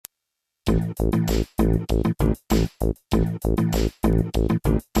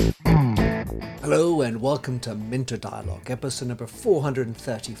Hello and welcome to Minter Dialogue, episode number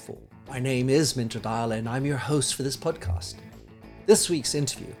 434. My name is Minter Dial and I'm your host for this podcast. This week's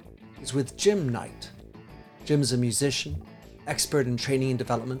interview is with Jim Knight. Jim is a musician, expert in training and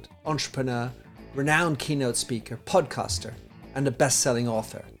development, entrepreneur, renowned keynote speaker, podcaster, and a best-selling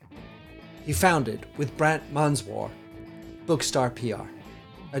author. He founded, with Brant Manswar, Bookstar PR,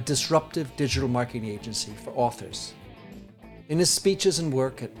 a disruptive digital marketing agency for authors. In his speeches and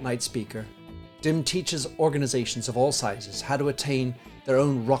work at Knight Speaker, Jim teaches organizations of all sizes how to attain their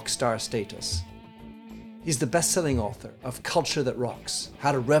own rock star status. He's the best-selling author of Culture That Rocks,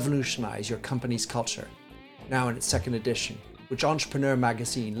 How to Revolutionize Your Company's Culture, now in its second edition, which Entrepreneur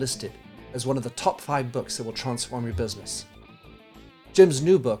magazine listed as one of the top 5 books that will transform your business. Jim's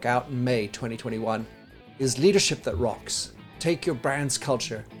new book, out in May 2021, is Leadership That Rocks, Take Your Brand's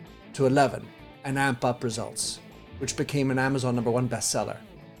Culture to 11 and Amp Up Results, which became an Amazon #1 bestseller.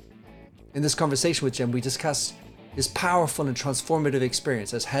 In this conversation with Jim, we discuss his powerful and transformative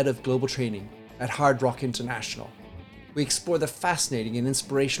experience as head of global training at Hard Rock International. We explore the fascinating and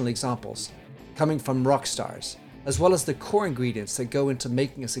inspirational examples coming from rock stars, as well as the core ingredients that go into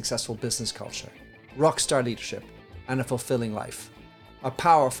making a successful business culture, rock star leadership, and a fulfilling life. A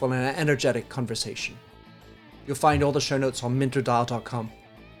powerful and energetic conversation. You'll find all the show notes on minterdial.com.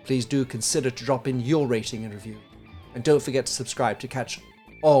 Please do consider to drop in your rating and review. And don't forget to subscribe to catch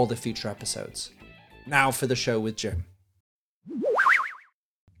all the future episodes. Now for the show with Jim.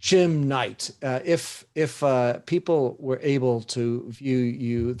 Jim Knight. If people were able to view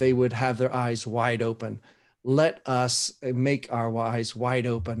you, they would have their eyes wide open. Let us make our eyes wide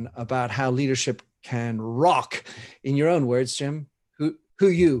open about how leadership can rock. In your own words, Jim, who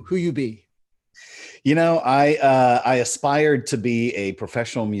you be? You know, I aspired to be a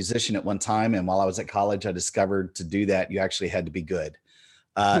professional musician at one time. And while I was at college, I discovered to do that, you actually had to be good.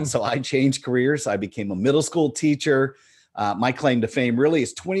 So I changed careers. I became a middle school teacher. My claim to fame really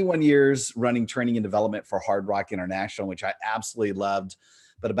is 21 years running training and development for Hard Rock International, which I absolutely loved.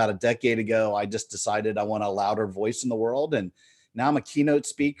 But about a decade ago, I just decided I want a louder voice in the world. And now I'm a keynote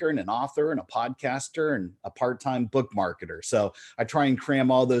speaker and an author and a podcaster and a part-time book marketer. So I try and cram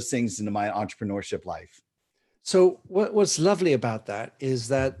all those things into my entrepreneurship life. So what's lovely about that is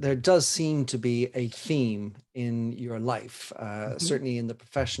that there does seem to be a theme in your life, certainly in the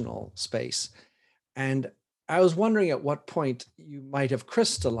professional space. And I was wondering at what point you might have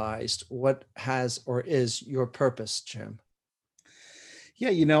crystallized what has or is your purpose, Jim. Yeah,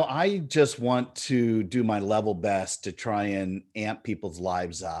 you know, I just want to do my level best to try and amp people's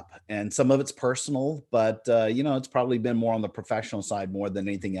lives up. And some of it's personal, but, it's probably been more on the professional side more than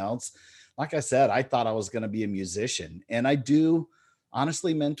anything else. Like I said, I thought I was going to be a musician, and I do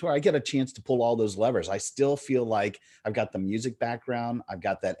honestly mentor. I get a chance to pull all those levers. I still feel like I've got the music background, I've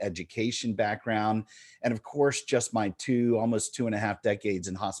got that education background, and of course, just my almost 2.5 decades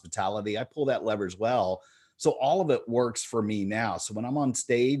in hospitality. I pull that lever as well. So all of it works for me now. So when I'm on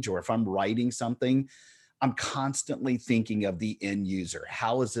stage or if I'm writing something, I'm constantly thinking of the end user.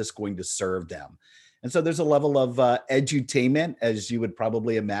 How is this going to serve them? And so there's a level of edutainment, as you would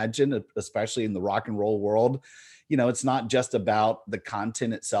probably imagine, especially in the rock and roll world. You know, it's not just about the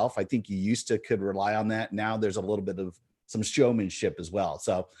content itself. I think you could rely on that. Now there's a little bit of some showmanship as well.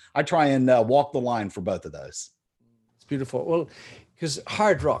 So I try and walk the line for both of those. It's beautiful. Well, because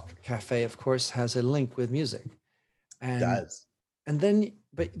Hard Rock Cafe, of course, has a link with music. It does. And then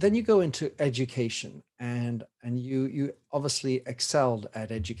you go into education and you obviously excelled at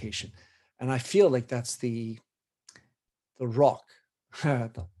education. And I feel like that's the rock,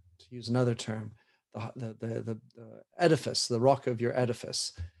 to use another term, the edifice, the rock of your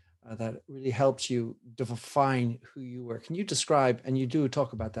edifice that really helps you define who you were. Can you describe, and you do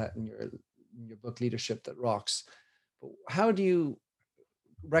talk about that in your book, Leadership That Rocks, but how do you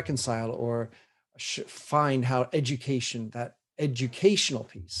reconcile or find how that educational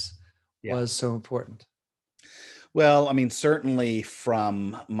piece was so important? Well, I mean, certainly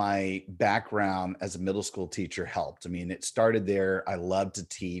from my background as a middle school teacher helped. I mean, it started there. I love to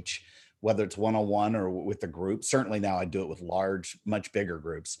teach, whether it's one-on-one or with a group. Certainly now I do it with large, much bigger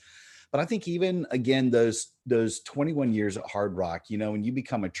groups. But I think even again, those 21 years at Hard Rock, you know, when you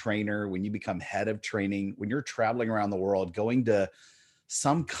become a trainer, when you become head of training, when you're traveling around the world, going to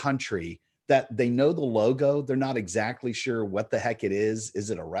some country that they know the logo, they're not exactly sure what the heck it is.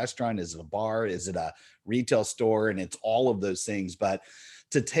 Is it a restaurant? Is it a bar? Is it a retail store? And it's all of those things. But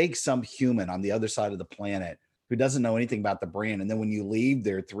to take some human on the other side of the planet who doesn't know anything about the brand, and then when you leave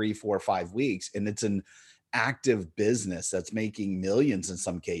there 3, 4, 5 weeks, and it's an active business that's making millions in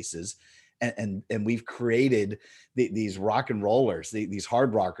some cases, and we've created these rock and rollers, these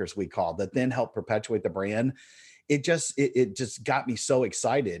hard rockers we call, that then help perpetuate the brand. It just got me so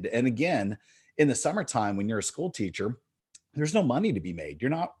excited. And again, in the summertime, when you're a school teacher, there's no money to be made. You're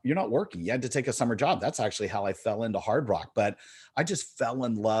not working. You had to take a summer job. That's actually how I fell into hard rock. But I just fell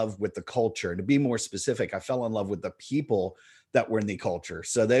in love with the culture. To be more specific, I fell in love with the people that were in the culture.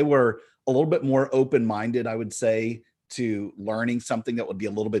 So they were a little bit more open-minded, I would say, to learning something that would be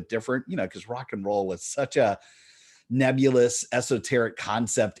a little bit different, because rock and roll is such a nebulous, esoteric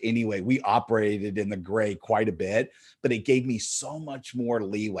concept anyway. We operated in the gray quite a bit, but it gave me so much more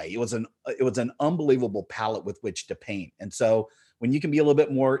leeway. It was an unbelievable palette with which to paint. And so when you can be a little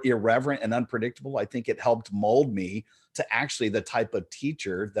bit more irreverent and unpredictable, I think it helped mold me to actually the type of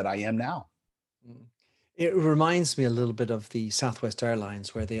teacher that I am now. Mm. It reminds me a little bit of the Southwest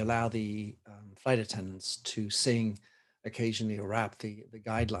Airlines, where they allow the flight attendants to sing occasionally or rap the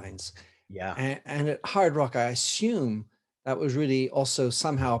guidelines. Yeah. And at Hard Rock, I assume that was really also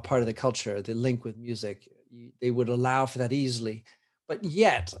somehow a part of the culture, the link with music. They would allow for that easily. But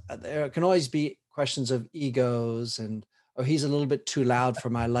yet, there can always be questions of egos and, oh, he's a little bit too loud for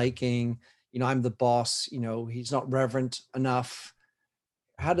my liking. I'm the boss. He's not reverent enough.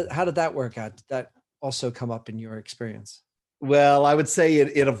 How did that work out? Did that also come up in your experience? Well, I would say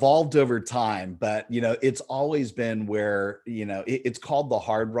it evolved over time, but it's always been where, it's called the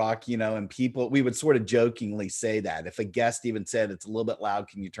hard rock, and people, we would sort of jokingly say that if a guest even said it's a little bit loud,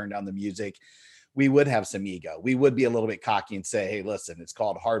 can you turn down the music? We would have some ego. We would be a little bit cocky and say, hey, listen, it's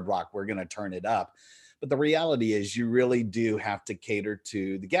called hard rock. We're going to turn it up. But the reality is, you really do have to cater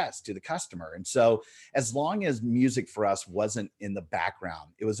to the guest, to the customer. And so, as long as music for us wasn't in the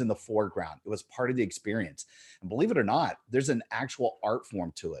background, it was in the foreground, it was part of the experience. And believe it or not, there's an actual art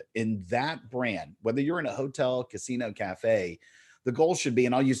form to it. In that brand, whether you're in a hotel, casino, cafe, the goal should be,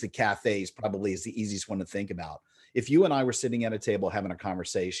 and I'll use the cafes probably as the easiest one to think about. If you and I were sitting at a table having a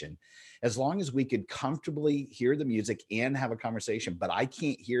conversation, as long as we could comfortably hear the music and have a conversation, but I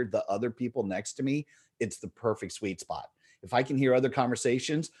can't hear the other people next to me, it's the perfect sweet spot. If I can hear other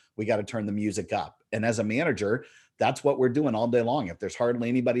conversations, we got to turn the music up. And as a manager, that's what we're doing all day long. If there's hardly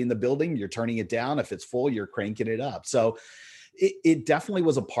anybody in the building, you're turning it down. If it's full, you're cranking it up. So it definitely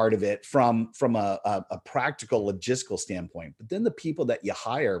was a part of it from a practical logistical standpoint. But then the people that you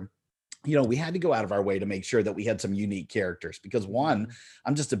hire, we had to go out of our way to make sure that we had some unique characters, because one, Mhm.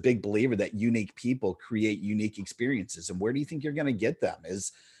 I'm just a big believer that unique people create unique experiences. And where do you think you're going to get them?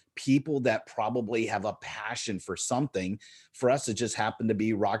 Is people that probably have a passion for something. For us, it just happened to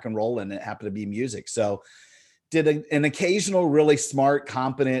be rock and roll, and it happened to be music. So did an occasional really smart,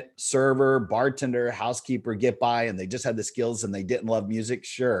 competent server, bartender, housekeeper get by and they just had the skills and they didn't love music?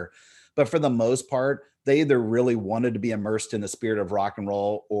 Sure. But for the most part, they either really wanted to be immersed in the spirit of rock and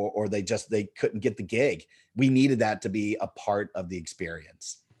roll, or they couldn't get the gig. We needed that to be a part of the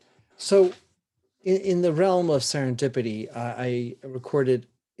experience. So, in the realm of serendipity, I recorded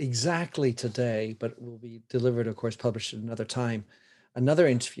exactly today, but it will be delivered, of course, published at another time, another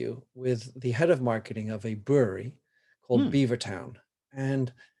interview with the head of marketing of a brewery called Hmm. Beavertown.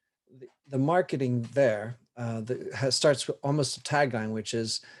 And the marketing there starts with almost a tagline, which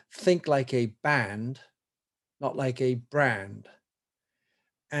is think like a band, not like a brand.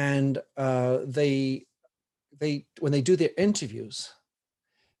 And they when they do their interviews,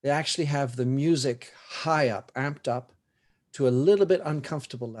 they actually have the music high up, amped up to a little bit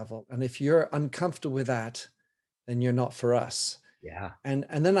uncomfortable level. And if you're uncomfortable with that, then you're not for us. Yeah. And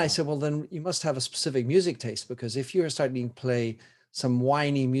then I Yeah. said, well, then you must have a specific music taste, because if you're starting to play some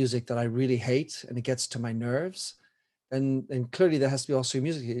whiny music that I really hate and it gets to my nerves, then clearly there has to be also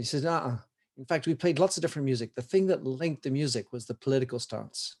music. He says, in fact, we played lots of different music. The thing that linked the music was the political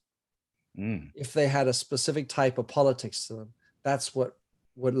stance. Mm. If they had a specific type of politics to them, that's what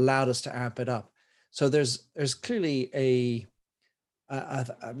allowed us to amp it up. So there's clearly I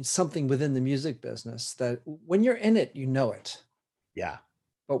mean, something within the music business that when you're in it, you know it, Yeah.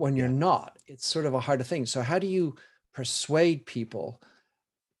 but when you're Yeah. not, it's sort of a harder thing. So how do you persuade people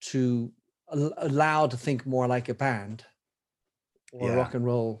to allow to think more like a band or a Yeah. rock and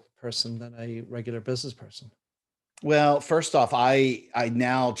roll person than a regular business person? Well, first off, I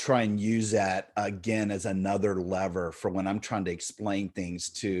now try and use that again as another lever for when I'm trying to explain things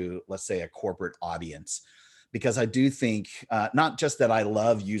to, let's say, a corporate audience, because I do think not just that I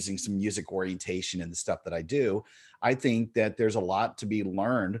love using some music orientation in the stuff that I do. I think that there's a lot to be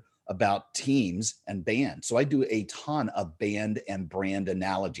learned about teams and bands. So I do a ton of band and brand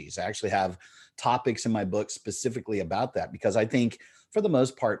analogies. I actually have topics in my book specifically about that, because I think for the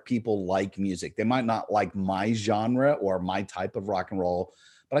most part, people like music. They might not like my genre or my type of rock and roll,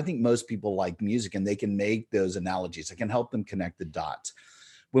 but I think most people like music and they can make those analogies. I can help them connect the dots.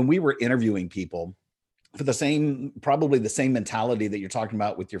 When we were interviewing people, for the same, probably the same mentality that you're talking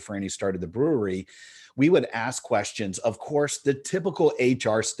about with your friend who started the brewery, we would ask questions. Of course, the typical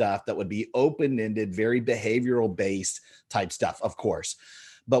HR stuff that would be open-ended, very behavioral based type stuff, of course.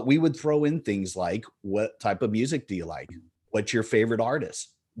 But we would throw in things like, what type of music do you like? What's your favorite artist?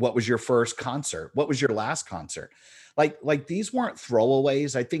 What was your first concert? What was your last concert? Like these weren't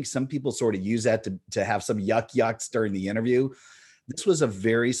throwaways. I think some people sort of use that to have some yucks during the interview. This was a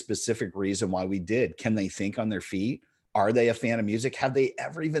very specific reason why we did. Can they think on their feet? Are they a fan of music? Have they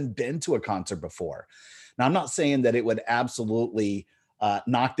ever even been to a concert before? Now, I'm not saying that it would absolutely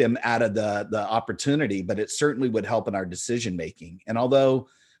knock them out of the opportunity, but it certainly would help in our decision making. And although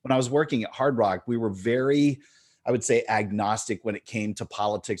when I was working at Hard Rock, we were very, I would say, agnostic when it came to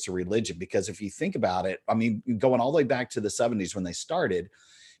politics or religion, because if you think about it, I mean, going all the way back to the 70s when they started,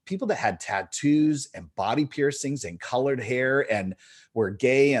 people that had tattoos and body piercings and colored hair and were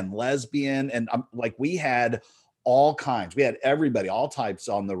gay and lesbian. And like we had all kinds, we had everybody, all types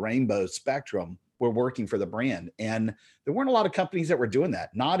on the rainbow spectrum were working for the brand. And there weren't a lot of companies that were doing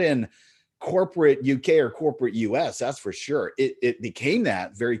that, not in corporate UK or corporate US, that's for sure. It became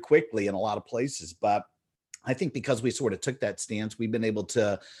that very quickly in a lot of places. But I think because we sort of took that stance, we've been able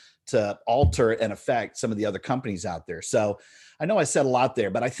to alter and affect some of the other companies out there. So I know I said a lot there,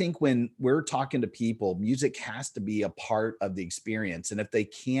 but I think when we're talking to people, music has to be a part of the experience. And if they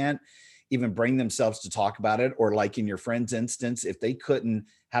can't even bring themselves to talk about it, or like in your friend's instance, if they couldn't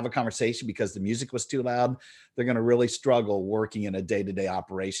have a conversation because the music was too loud, they're going to really struggle working in a day-to-day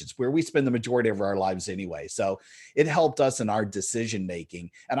operations where we spend the majority of our lives anyway. So it helped us in our decision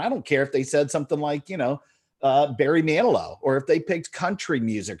making. And I don't care if they said something like, Barry Manilow, or if they picked country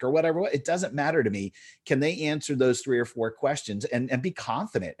music or whatever, it doesn't matter to me. Can they answer those 3 or 4 questions and be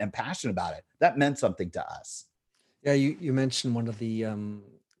confident and passionate about it? That meant something to us. Yeah, you mentioned one of the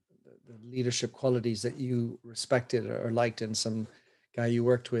leadership qualities that you respected or liked in some guy you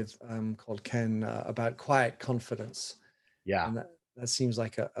worked with called Ken, about quiet confidence. Yeah. And that seems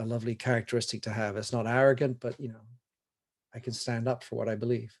like a lovely characteristic to have. It's not arrogant, but I can stand up for what I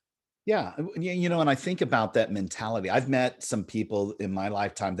believe. Yeah. And I think about that mentality. I've met some people in my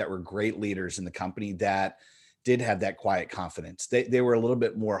lifetime that were great leaders in the company that did have that quiet confidence. They were a little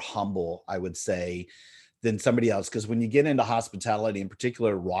bit more humble, I would say, than somebody else. Because when you get into hospitality, in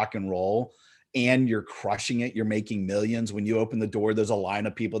particular rock and roll, and you're crushing it, you're making millions. When you open the door, there's a line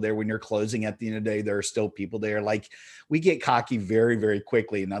of people there. When you're closing at the end of the day, there are still people there. Like, we get cocky very, very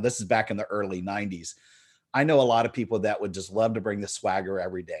quickly. Now, this is back in the early 90s. I know a lot of people that would just love to bring the swagger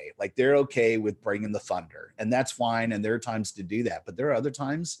every day. Like, they're okay with bringing the thunder, and that's fine. And there are times to do that. But there are other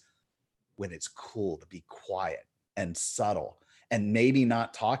times when it's cool to be quiet and subtle and maybe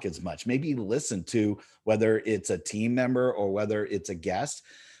not talk as much, maybe listen to whether it's a team member or whether it's a guest.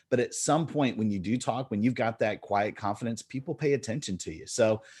 But at some point, when you do talk, when you've got that quiet confidence, people pay attention to you.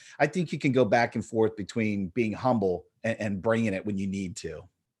 So I think you can go back and forth between being humble and bringing it when you need to.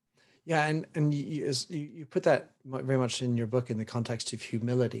 Yeah, and you put that very much in your book in the context of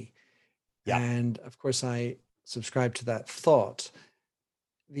humility, Yeah. and of course I subscribe to that thought.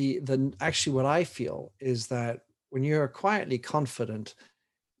 The actually what I feel is that when you're quietly confident,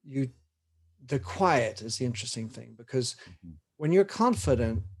 you the quiet is the interesting thing, because Mhm. when you're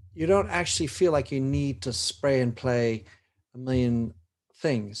confident, you don't actually feel like you need to spray and play a million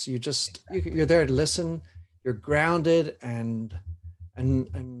things. You're there to listen. You're grounded and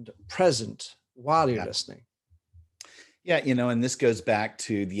present while you're Yeah. listening. Yeah, and this goes back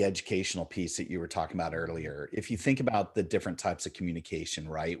to the educational piece that you were talking about earlier. If you think about the different types of communication,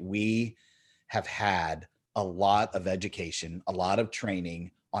 right? We have had a lot of education, a lot of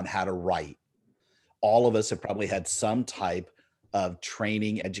training on how to write. All of us have probably had some type of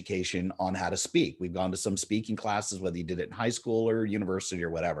training, education on how to speak. We've gone to some speaking classes, whether you did it in high school or university or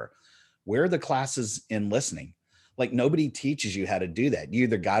whatever. Where are the classes in listening? Like, nobody teaches you how to do that. You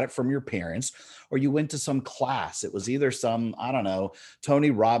either got it from your parents or you went to some class. It was either some, I don't know,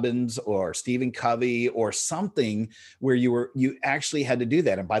 Tony Robbins or Stephen Covey or something where you actually had to do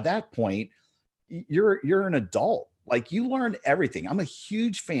that. And by that point, you're an adult. Like, you learn everything. I'm a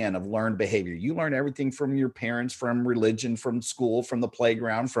huge fan of learned behavior. You learn everything from your parents, from religion, from school, from the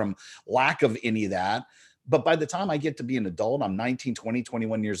playground, from lack of any of that. But by the time I get to be an adult, I'm 19, 20,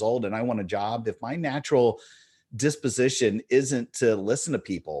 21 years old, and I want a job. If my natural disposition isn't to listen to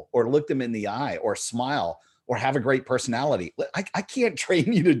people or look them in the eye or smile or have a great personality, I can't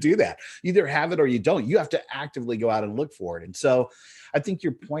train you to do that. You either have it or you don't. You have to actively go out and look for it. And so I think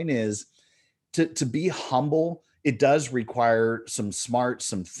your point is to be humble it does require some smart,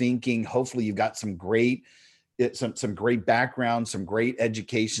 some thinking. Hopefully you've got some great background, some great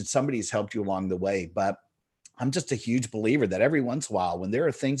education. Somebody's helped you along the way. But I'm just a huge believer that every once in a while, when there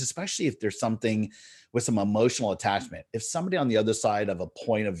are things, especially if there's something with some emotional attachment, if somebody on the other side of a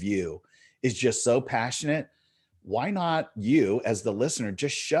point of view is just so passionate, why not you as the listener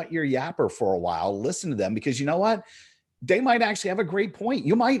just shut your yapper for a while, listen to them, because you know what? They might actually have a great point.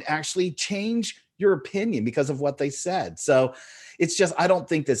 You might actually change your opinion because of what they said. So it's just, I don't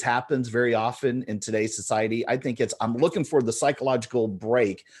think this happens very often in today's society. I think I'm looking for the psychological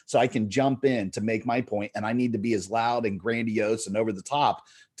break so I can jump in to make my point, and I need to be as loud and grandiose and over the top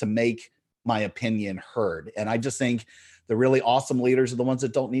to make my opinion heard. And I just think the really awesome leaders are the ones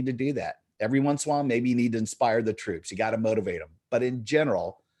that don't need to do that. Every once in a while, maybe you need to inspire the troops. You got to motivate them. But in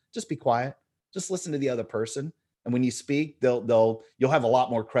general, just be quiet. Just listen to the other person. And when you speak, you'll have a lot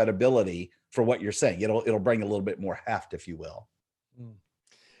more credibility for what you're saying. It'll bring a little bit more heft, if you will. Mm.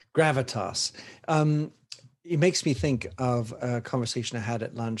 Gravitas. Um, it makes me think of a conversation I had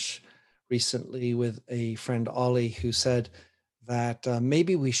at lunch recently with a friend, Ollie, who said that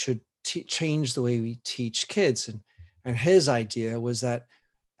maybe we should change the way we teach kids. And his idea was that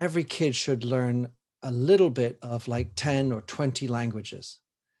every kid should learn a little bit of like 10 or 20 languages,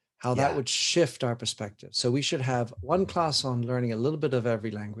 how that Yeah. would shift our perspective. So we should have one class on learning a little bit of every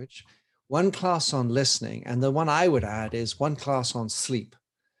language, one class on listening, and the one I would add is one class on sleep.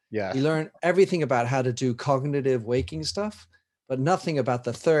 Yeah. We learn everything about how to do cognitive waking stuff, but nothing about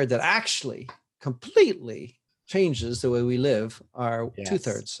the third that actually completely changes the way we live our two Yes.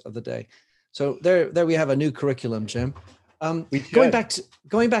 thirds of the day. So there we have a new curriculum, Jim. We Going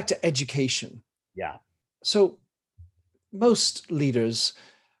should. back to education. Yeah. So most leaders,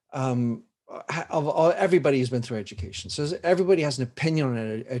 everybody has been through education. So everybody has an opinion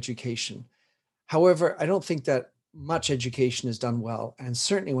on education. However, I don't think that much education is done well. And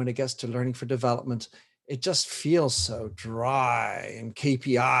certainly when it gets to learning for development, it just feels so dry and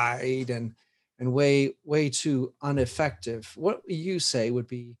KPI'd and way too ineffective. What you say would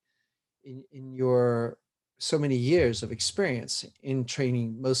be in your so many years of experience in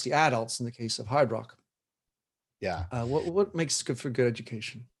training mostly adults in the case of Hard Rock, Yeah. what makes good for good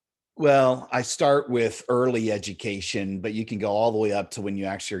education? Well, I start with early education, but you can go all the way up to when you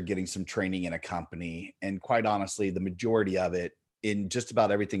actually are getting some training in a company. And quite honestly, the majority of it in just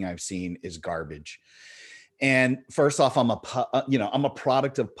about everything I've seen is garbage. And first off, I'm a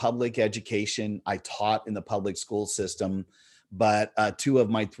product of public education. I taught in the public school system, but two of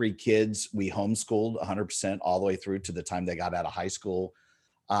my three kids, we homeschooled 100% all the way through to the time they got out of high school.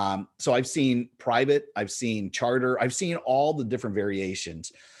 So I've seen private, I've seen charter, I've seen all the different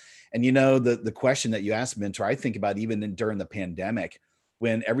variations. And the question that you asked, Mentor, I think about even during the pandemic,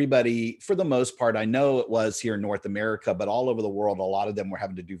 when everybody, for the most part, I know it was here in North America, but all over the world, a lot of them were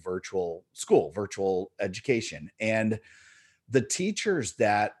having to do virtual school, virtual education. And the teachers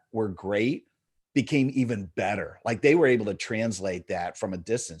that were great became even better. Like they were able to translate that from a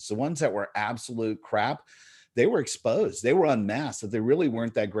distance. The ones that were absolute crap, they were exposed. They were unmasked. That they really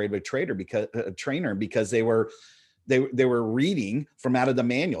weren't that great of a trainer because they were reading from out of the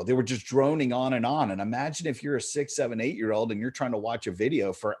manual. They were just droning on and on. And imagine if you're a 6, 7, 8 year old and you're trying to watch a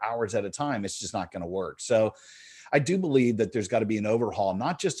video for hours at a time, it's just not going to work. So I do believe that there's got to be an overhaul,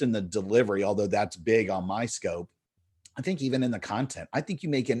 not just in the delivery, although that's big on my scope. I think even in the content. I think you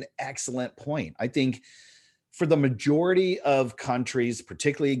make an excellent point. I think for the majority of countries,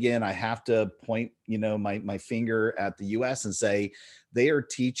 particularly again, I have to point, my finger at the US and say they are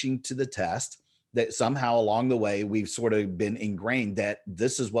teaching to the test, that somehow along the way we've sort of been ingrained that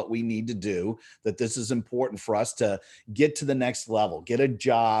this is what we need to do, that this is important for us to get to the next level, get a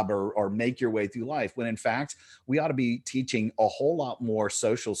job or make your way through life, when in fact we ought to be teaching a whole lot more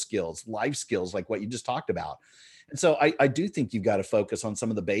social skills, life skills, like what you just talked about. And so I do think you've got to focus on some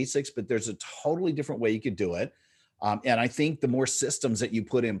of the basics, but there's a totally different way you could do it. And I think the more systems that you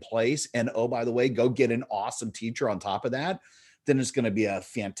put in place, and oh, by the way, go get an awesome teacher on top of that, then it's going to be a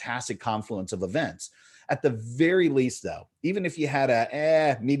fantastic confluence of events. At the very least, though, even if you had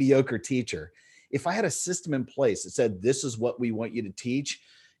a mediocre teacher, if I had a system in place that said, this is what we want you to teach,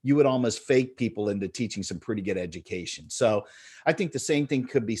 you would almost fake people into teaching some pretty good education. So I think the same thing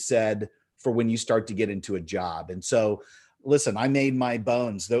could be said for when you start to get into a job. And so, listen, I made my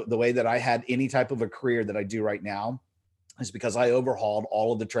bones the way that I had any type of a career that I do right now. is because I overhauled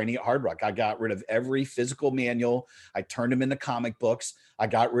all of the training at Hard Rock. I got rid of every physical manual. I turned them into comic books. I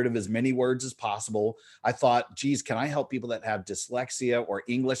got rid of as many words as possible. I thought, geez, can I help people that have dyslexia or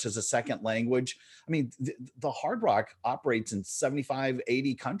English as a second language? I mean, the Hard Rock operates in 75,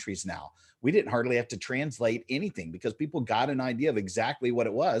 80 countries now. We didn't hardly have to translate anything because people got an idea of exactly what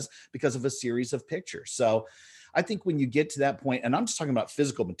it was because of a series of pictures. So I think when you get to that point, and I'm just talking about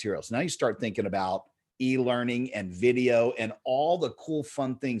physical materials, now you start thinking about e-learning and video and all the cool,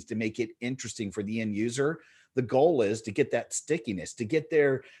 fun things to make it interesting for the end user. The goal is to get that stickiness, to get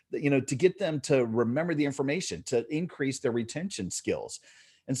their, to get them to remember the information, to increase their retention skills.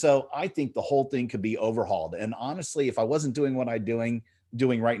 And so I think the whole thing could be overhauled. And honestly, if I wasn't doing what I'm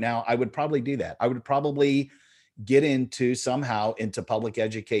doing right now, I would probably do that. I would probably get into somehow into public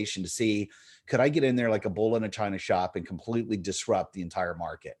education to see, could I get in there like a bull in a china shop and completely disrupt the entire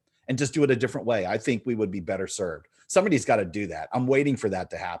market and just do it a different way? I think we would be better served. Somebody's got to do that. I'm waiting for that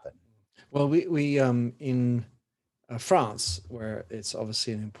to happen. Well, we in France, where it's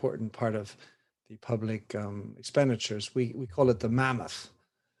obviously an important part of the public expenditures, we call it the mammoth,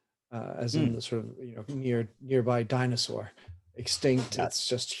 as in Mm, the sort of nearby dinosaur, extinct. It's yes.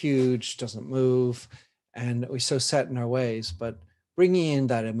 just huge, doesn't move, and we're so set in our ways. But bringing in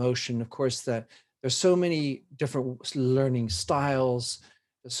that emotion, of course, that there's so many different learning styles.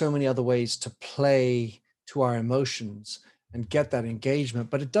 There's so many other ways to play to our emotions and get that engagement.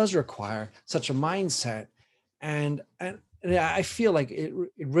 But it does require such a mindset, and I feel like it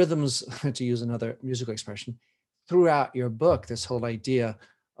rhythms, to use another musical expression, throughout your book. This whole idea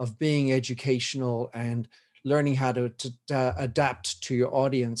of being educational and learning how to adapt to your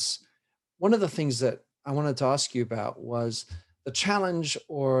audience. One of the things that I wanted to ask you about was the challenge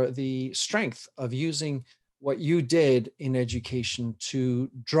or the strength of using what you did in education to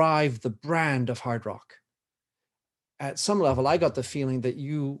drive the brand of Hard Rock. At some level, I got the feeling that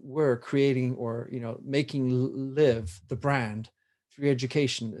you were creating or making live the brand through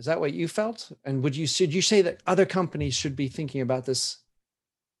education. Is that what you felt? And should you say that other companies should be thinking about this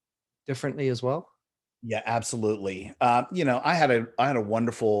differently as well? Yeah, absolutely. I had a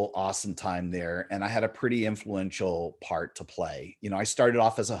wonderful, awesome time there, and I had a pretty influential part to play. I started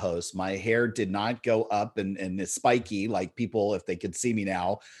off as a host. My hair did not go up and is spiky like people, if they could see me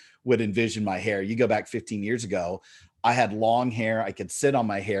now, would envision my hair. You go back 15 years ago, I had long hair. I could sit on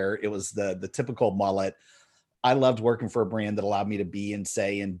my hair. It was the typical mullet. I loved working for a brand that allowed me to be and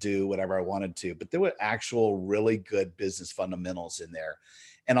say and do whatever I wanted to, but there were actual really good business fundamentals in there.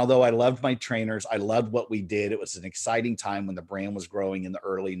 And although I loved my trainers, I loved what we did. It was an exciting time when the brand was growing in the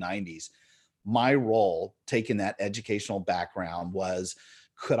early 90s. My role, taking that educational background, was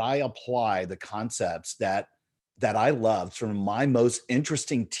could I apply the concepts that I loved from my most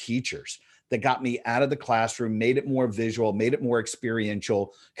interesting teachers that got me out of the classroom, made it more visual, made it more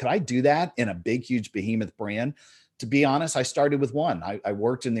experiential? Could I do that in a big, huge behemoth brand? To be honest, I started with one. I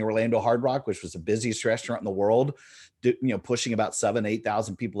worked in the Orlando Hard Rock, which was the busiest restaurant in the world, pushing about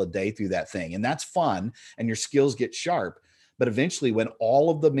 8,000 people a day through that thing. And that's fun. And your skills get sharp. But eventually, when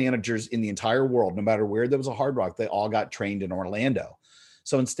all of the managers in the entire world, no matter where there was a Hard Rock, they all got trained in Orlando.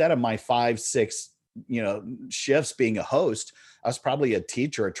 So instead of my 5, 6, shifts being a host, I was probably a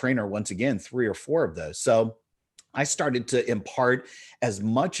teacher, a trainer, once again, 3 or 4 of those. So I started to impart as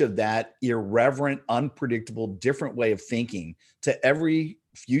much of that irreverent, unpredictable, different way of thinking to every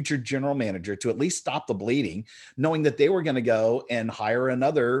future general manager to at least stop the bleeding, knowing that they were going to go and hire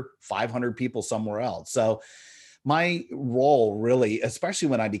another 500 people somewhere else. So my role really, especially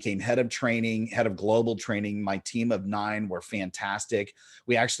when I became head of training, head of global training, my team of 9 were fantastic.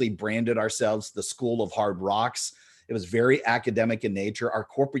 We actually branded ourselves the School of Hard Rocks. It was very academic in nature. Our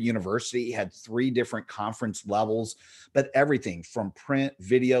corporate university had 3 different conference levels, but everything from print,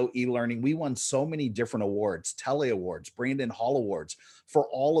 video, e-learning. We won so many different awards, Tele Awards, Brandon Hall Awards for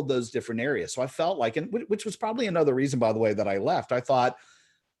all of those different areas. So I felt like, and which was probably another reason, by the way, that I left. I thought,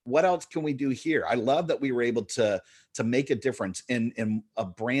 what else can we do here? I love that we were able to make a difference in a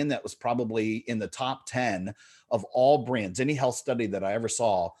brand that was probably in the top 10 of all brands. Any health study that I ever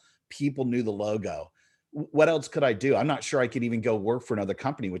saw, people knew the logo. What else could I do? I'm not sure I could even go work for another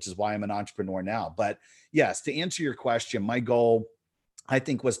company, which is why I'm an entrepreneur now. But yes, to answer your question, my goal, I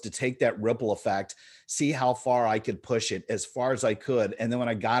think, was to take that ripple effect, see how far I could push it as far as I could. And then when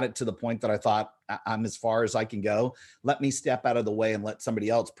I got it to the point that I thought I'm as far as I can go, let me step out of the way and let somebody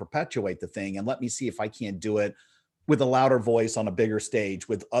else perpetuate the thing. And let me see if I can't do it with a louder voice on a bigger stage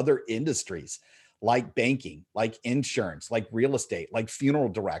with other industries like banking, like insurance, like real estate, like funeral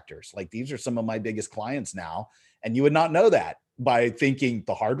directors. Like, these are some of my biggest clients now. And you would not know that by thinking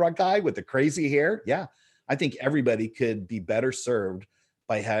the Hard Rock guy with the crazy hair. Yeah, I think everybody could be better served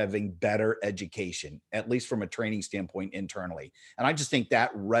by having better education, at least from a training standpoint internally. And I just think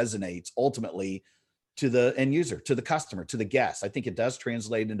that resonates ultimately to the end user, to the customer, to the guest. I think it does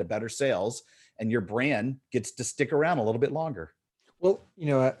translate into better sales, and your brand gets to stick around a little bit longer. Well,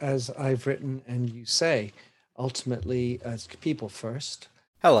 as I've written and you say, ultimately, as people first.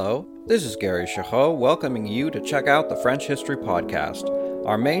 Hello, this is Gary Chahot welcoming you to check out the French History Podcast.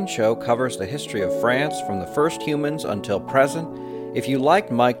 Our main show covers the history of France from the first humans until present. If you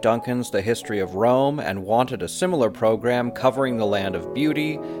liked Mike Duncan's The History of Rome and wanted a similar program covering the land of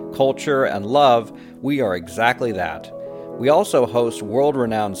beauty, culture, and love, we are exactly that. We also host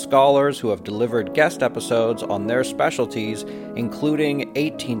world-renowned scholars who have delivered guest episodes on their specialties, including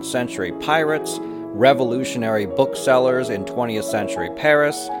 18th century pirates, revolutionary booksellers in 20th century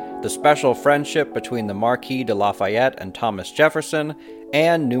Paris, the special friendship between the Marquis de Lafayette and Thomas Jefferson,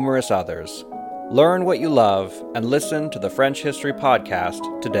 and numerous others. Learn what you love and listen to the French History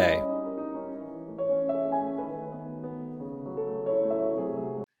Podcast today.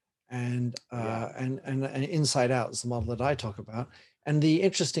 And Inside Out is the model that I talk about. And the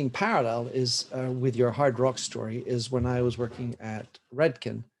interesting parallel is with your hard rock story is when I was working at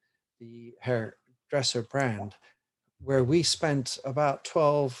Redken, the hairdresser brand, where we spent about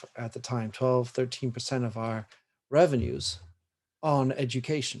 13% of our revenues on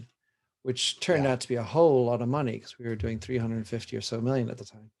education, which turned out to be a whole lot of money because we were doing 350 or so million at the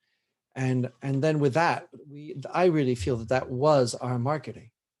time. And then with that, I really feel that was our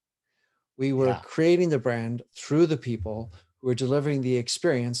marketing. We were creating the brand through the people who were delivering the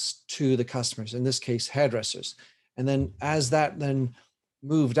experience to the customers, in this case, hairdressers. And then as that then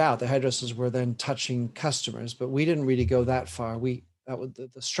moved out, the hairdressers were then touching customers, but we didn't really go that far. That was the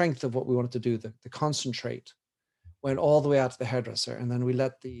strength of what we wanted to do, the concentrate went all the way out to the hairdresser. And then we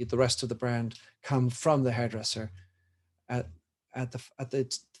let the rest of the brand come from the hairdresser at the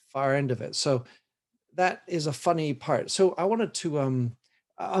far end of it. So that is a funny part. So I wanted to,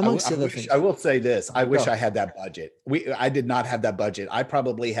 amongst the other things. I will say this. I wish I had that budget. I did not have that budget. I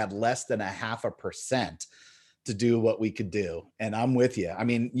probably had less than 0.5% to do what we could do. And I'm with you. I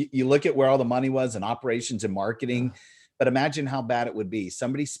mean, you look at where all the money was in operations and marketing, but imagine how bad it would be.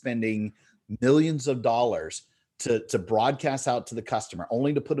 Somebody spending millions of dollars to broadcast out to the customer,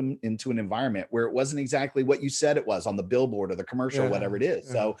 only to put them into an environment where it wasn't exactly what you said it was on the billboard or the commercial, whatever it is.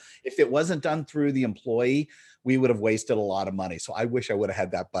 So if it wasn't done through the employee, we would have wasted a lot of money. So I wish I would have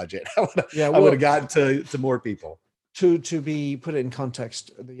had that budget. I would have gotten to more people. To be put it in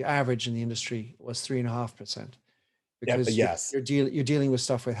context, the average in the industry was 3.5%. Because you're dealing with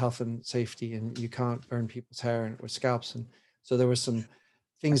stuff with health and safety, and you can't burn people's hair with scalps. And so there were some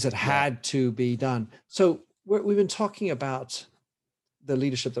things that had to be done. So we've been talking about the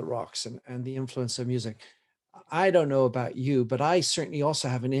leadership that rocks and the influence of music. I don't know about you, but I certainly also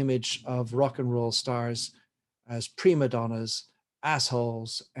have an image of rock and roll stars as prima donnas,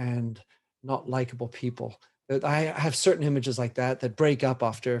 assholes, and not likable people. I have certain images like that break up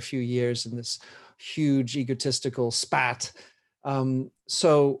after a few years in this huge egotistical spat.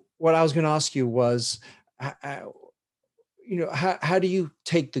 So what I was going to ask you was, how do you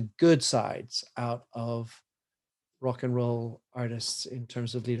take the good sides out of rock and roll artists in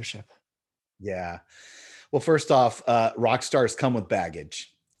terms of leadership? Yeah. Well, first off, rock stars come with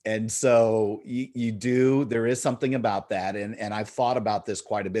baggage. And so there is something about that. And I've thought about this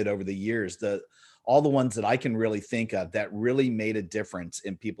quite a bit over the years, all the ones that I can really think of that really made a difference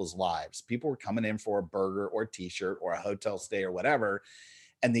in people's lives. People were coming in for a burger or a t-shirt or a hotel stay or whatever.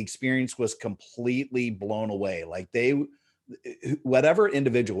 And the experience was completely blown away. Like whatever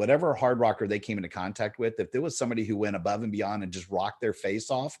individual, whatever hard rocker they came into contact with, if there was somebody who went above and beyond and just rocked their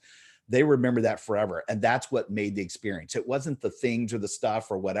face off, they remember that forever. And that's what made the experience. It wasn't the things or the stuff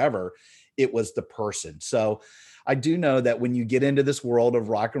or whatever, it was the person. So I do know that when you get into this world of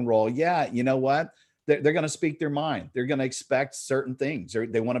rock and roll, you know what? They're going to speak their mind. They're going to expect certain things.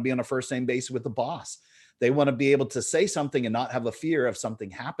 They want to be on a first name basis with the boss. They want to be able to say something and not have a fear of something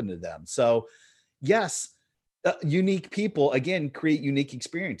happened to them. So yes, unique people, again, create unique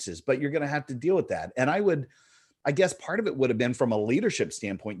experiences, but you're going to have to deal with that. And I guess part of it would have been from a leadership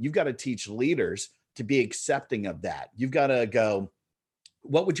standpoint. You've got to teach leaders to be accepting of that. You've got to go,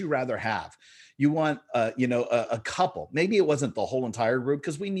 what would you rather have? You want, a couple. Maybe it wasn't the whole entire group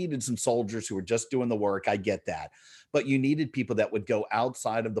because we needed some soldiers who were just doing the work. I get that. But you needed people that would go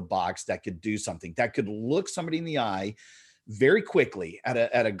outside of the box, that could do something, that could look somebody in the eye very quickly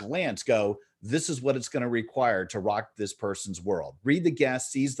at a glance, go, this is what it's going to require to rock this person's world. Read the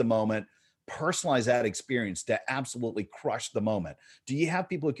guest, seize the moment, personalize that experience to absolutely crush the moment? Do you have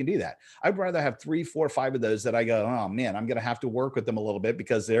people who can do that? I'd rather have 3, 4, 5 of those that I go, oh man, I'm going to have to work with them a little bit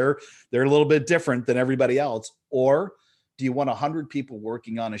because they're a little bit different than everybody else. Or do you want 100 people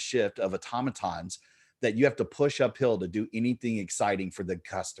working on a shift of automatons that you have to push uphill to do anything exciting for the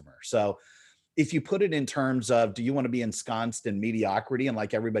customer? So if you put it in terms of, do you want to be ensconced in mediocrity and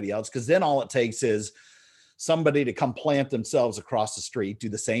like everybody else? Because then all it takes is somebody to come plant themselves across the street, do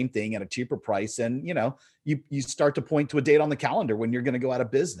the same thing at a cheaper price. And, you start to point to a date on the calendar when you're going to go out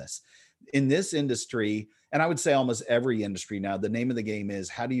of business. In this industry, and I would say almost every industry now, the name of the game is,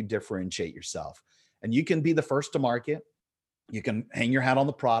 how do you differentiate yourself? And you can be the first to market. You can hang your hat on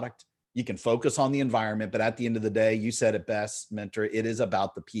the product. You can focus on the environment, but at the end of the day, you said it best, Mentor, it is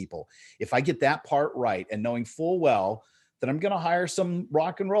about the people. If I get that part right, and knowing full well that I'm going to hire some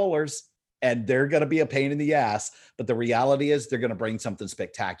rock and rollers and they're going to be a pain in the ass, but the reality is they're going to bring something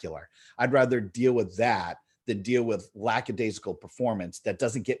spectacular. I'd rather deal with that than deal with lackadaisical performance that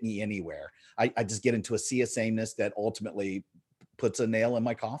doesn't get me anywhere. I just get into a sea of sameness that ultimately puts a nail in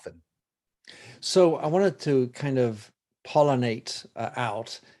my coffin. So I wanted to kind of pollinate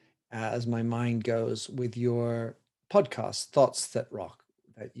out as my mind goes with your podcast, Thoughts That Rock,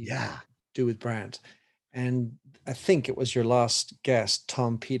 that you Yeah. do with Brand. And I think it was your last guest,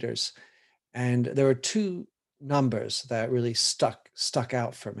 Tom Peters. And there were two numbers that really stuck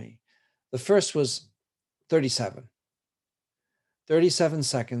out for me. The first was 37. 37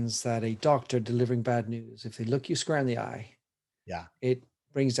 seconds that a doctor delivering bad news, if they look you square in the eye, Yeah. it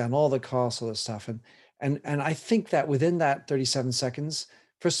brings down all the costs, all the stuff. And I think that within that 37 seconds,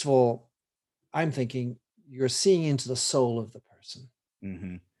 first of all, I'm thinking you're seeing into the soul of the person.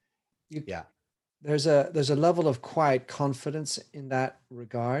 Mm-hmm. Yeah. There's a level of quiet confidence in that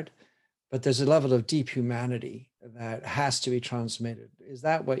regard, but there's a level of deep humanity that has to be transmitted. Is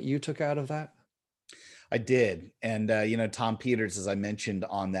that what you took out of that? I did. And, Tom Peters, as I mentioned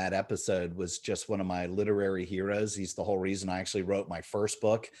on that episode, was just one of my literary heroes. He's the whole reason I actually wrote my first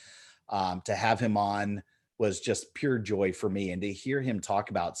book. To have him on was just pure joy for me. And to hear him talk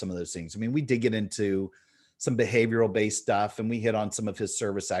about some of those things. I mean, we did get into some behavioral based stuff and we hit on some of his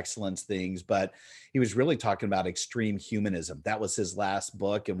service excellence things, but he was really talking about extreme humanism. That was his last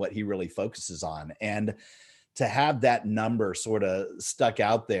book and what he really focuses on. And to have that number sort of stuck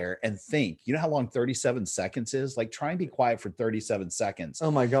out there and think, you know how long 37 seconds is? Like, try and be quiet for 37 seconds.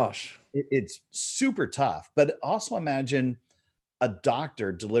 Oh my gosh. It's super tough. But also imagine a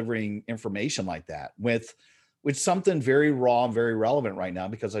doctor delivering information like that with something very raw and very relevant right now,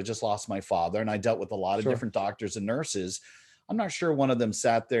 because I just lost my father and I dealt with a lot of Sure. different doctors and nurses. I'm not sure one of them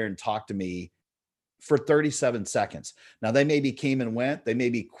sat there and talked to me for 37 seconds. Now, they maybe came and went, they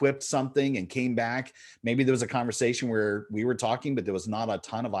maybe quipped something and came back. Maybe there was a conversation where we were talking, but there was not a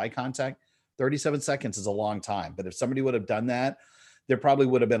ton of eye contact. 37 seconds is a long time. But if somebody would have done that, there probably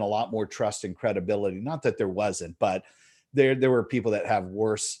would have been a lot more trust and credibility. Not that there wasn't, but there were people that have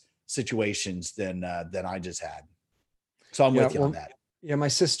worse situations than I just had. So I'm with you on that. Yeah, my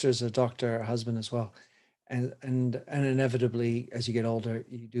sister's a doctor, her husband as well. And inevitably, as you get older,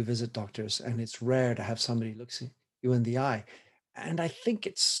 you do visit doctors, and it's rare to have somebody looks you in the eye. And I think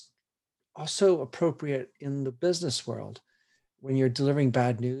it's also appropriate in the business world when you're delivering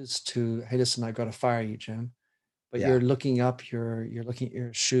bad news to, hey, listen, I've got to fire you, Jim. But Yeah. you're looking up, you're looking at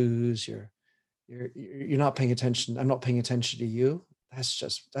your shoes, you're not paying attention. I'm not paying attention to you.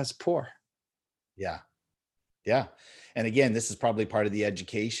 That's poor. Yeah. Yeah. And again, this is probably part of the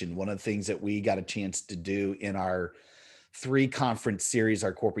education. One of the things that we got a chance to do in our 3-conference series,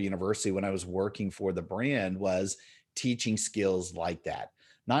 our corporate university, when I was working for the brand, was teaching skills like that.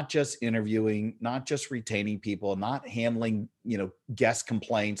 Not just interviewing, not just retaining people, not handling, guest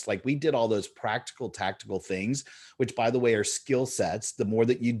complaints. Like, we did all those practical, tactical things, which, by the way, are skill sets. The more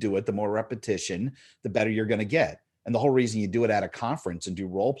that you do it, the more repetition, the better you're going to get. And the whole reason you do it at a conference and do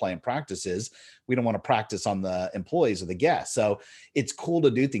role playing practices, we don't want to practice on the employees or the guests. So it's cool to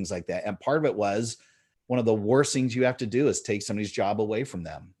do things like that. And part of it was, one of the worst things you have to do is take somebody's job away from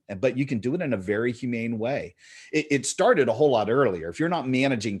them. But you can do it in a very humane way. It started a whole lot earlier. If you're not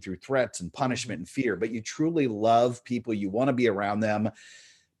managing through threats and punishment and fear, but you truly love people, you want to be around them,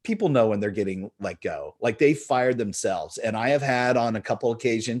 people know when they're getting let go, like they fired themselves. And I have had on a couple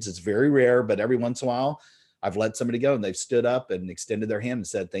occasions, it's very rare, but every once in a while, I've let somebody go and they've stood up and extended their hand and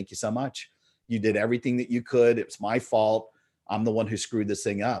said, thank you so much. You did everything that you could. It was my fault. I'm the one who screwed this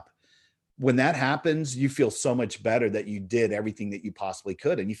thing up. When that happens, you feel so much better that you did everything that you possibly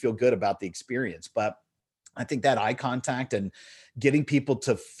could, and you feel good about the experience. But I think that eye contact and getting people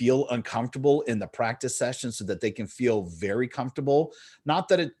to feel uncomfortable in the practice session so that they can feel very comfortable. Not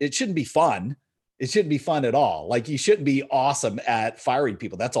that it shouldn't be fun. It shouldn't be fun at all. Like, you shouldn't be awesome at firing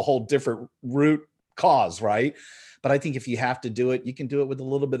people. That's a whole different root cause, right? But I think if you have to do it, you can do it with a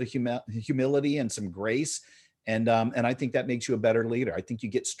little bit of humility and some grace. And I think that makes you a better leader. I think you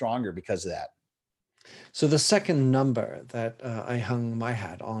get stronger because of that. So the second number that I hung my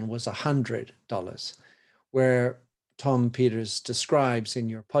hat on was $100, where Tom Peters describes in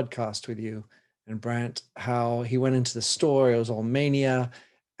your podcast with you and Brant how he went into the store. It was all mania,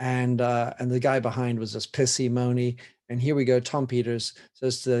 and the guy behind was just pissy, moany. And here we go. Tom Peters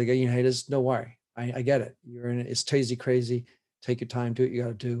says to the guy, hey, there's no worry. I get it. You're in it. It's crazy. Take your time. Do what you got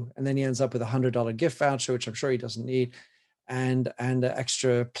to do. And then he ends up with $100 gift voucher, which I'm sure he doesn't need, and an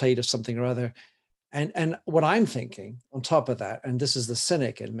extra plate of something or other. And what I'm thinking on top of that, and this is the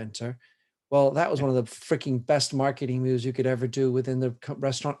cynic in Minter, well, that was one of the freaking best marketing moves you could ever do within the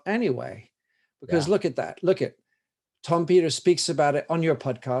restaurant anyway. Because look at that. Look at Tom speaks about it on your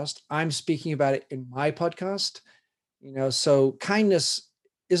podcast. I'm speaking about it in my podcast. So kindness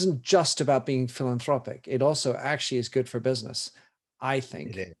isn't just about being philanthropic. It also actually is good for business, I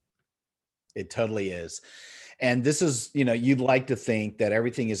think. It is. It totally is. And this is, you'd like to think that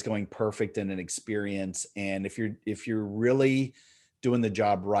everything is going perfect in an experience. And if you're really doing the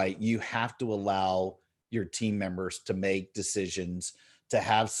job right, you have to allow your team members to make decisions, to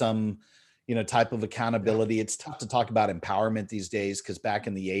have some, type of accountability. It's tough to talk about empowerment these days, because back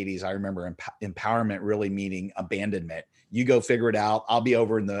in the 80s, I remember empowerment really meaning abandonment. You go figure it out. I'll be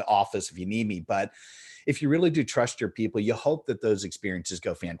over in the office if you need me. But if you really do trust your people, you hope that those experiences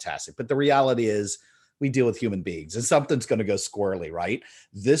go fantastic. But the reality is, we deal with human beings and something's going to go squirrely, right?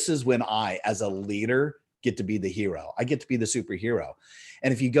 This is when I, as a leader, get to be the hero. I get to be the superhero.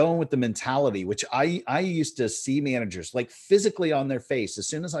 And if you go in with the mentality, which I used to see managers like physically on their face, as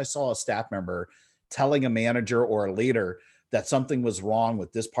soon as I saw a staff member telling a manager or a leader that something was wrong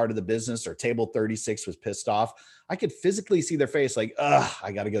with this part of the business, or table 36 was pissed off, I could physically see their face like,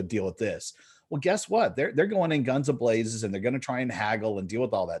 I got to go deal with this. Well, guess what? They're going in guns a-blazes, and they're going to try and haggle and deal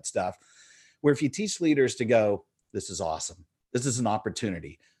with all that stuff. Where if you teach leaders to go, this is awesome. This is an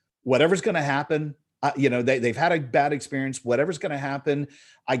opportunity. Whatever's going to happen, they've had a bad experience. Whatever's going to happen,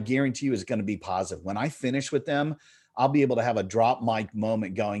 I guarantee you is going to be positive. When I finish with them, I'll be able to have a drop mic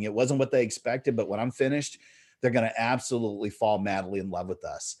moment going. It wasn't what they expected, but when I'm finished, they're going to absolutely fall madly in love with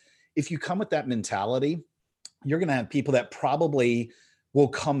us. If you come with that mentality, you're going to have people that probably will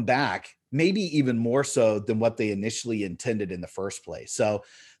come back, maybe even more so than what they initially intended in the first place. So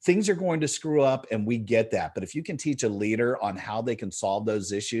things are going to screw up, and we get that. But if you can teach a leader on how they can solve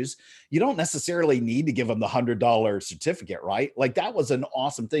those issues, you don't necessarily need to give them the $100 certificate, right? Like, that was an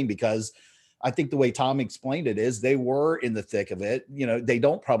awesome thing, because I think the way Tom explained it is they were in the thick of it. They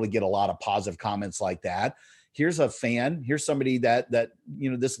don't probably get a lot of positive comments like that. Here's a fan. Here's somebody that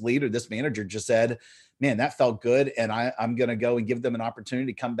this leader, this manager just said, man, that felt good. And I'm going to go and give them an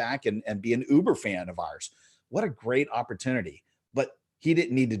opportunity to come back and be an Uber fan of ours. What a great opportunity. But he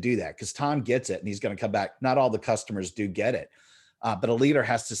didn't need to do that, because Tom gets it and he's going to come back. Not all the customers do get it. But a leader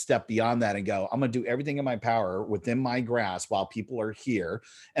has to step beyond that and go, I'm going to do everything in my power within my grasp while people are here.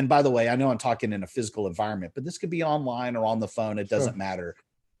 And by the way, I know I'm talking in a physical environment, but this could be online or on the phone. It doesn't matter.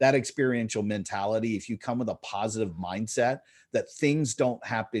 That experiential mentality, if you come with a positive mindset that things don't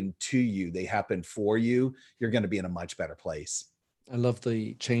happen to you, they happen for you, you're going to be in a much better place. I love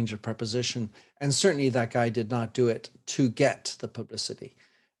the change of preposition. And certainly that guy did not do it to get the publicity.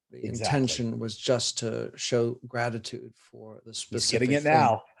 The intention was just to show gratitude for the specific He's getting it thing.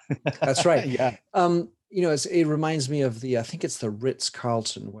 now. That's right. Yeah. It reminds me of I think it's the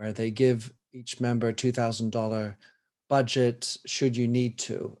Ritz-Carlton, where they give each member a $2,000 budget should you need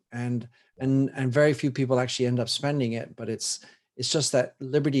to. And very few people actually end up spending it, but it's just that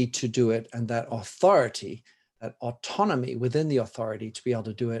liberty to do it, and that authority, that autonomy within the authority to be able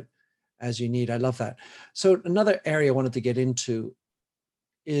to do it as you need. I love that. So another area I wanted to get into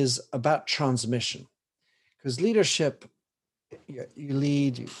is about transmission, because leadership, you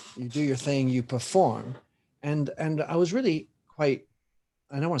lead, you do your thing, you perform. And I was really quite,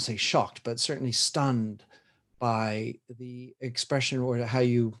 I don't want to say shocked, but certainly stunned by the expression, or how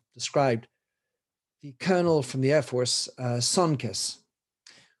you described the colonel from the Air Force, Sonkiss,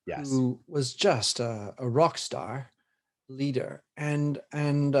 who was just a rock star leader. And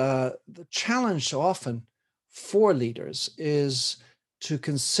the challenge so often for leaders is to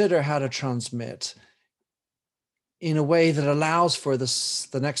consider how to transmit in a way that allows for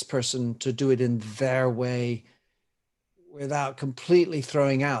the next person to do it in their way, without completely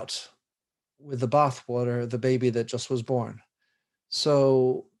throwing out with the bathwater, the baby that just was born.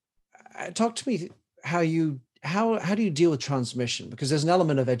 So, talk to me how do you deal with transmission? Because there's an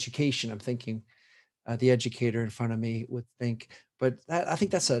element of education. I'm thinking the educator in front of me would think, but I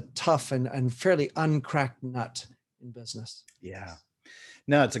think that's a tough and fairly uncracked nut in business. Yeah.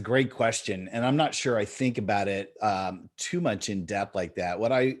 No, it's a great question. And I'm not sure I think about it too much in depth like that.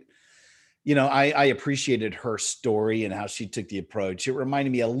 I appreciated her story and how she took the approach. It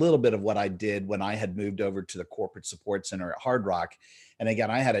reminded me a little bit of what I did when I had moved over to the corporate support center at Hard Rock. And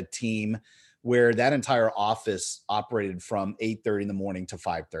again, I had a team where that entire office operated from 8:30 in the morning to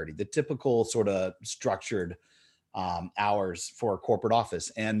 5:30, the typical sort of structured hours for a corporate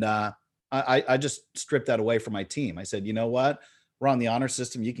office. And I just stripped that away from my team. I said, you know what? We're on the honor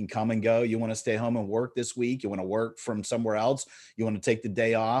system. You can come and go. You want to stay home and work this week. You want to work from somewhere else. You want to take the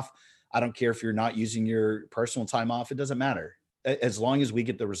day off. I don't care if you're not using your personal time off. It doesn't matter as long as we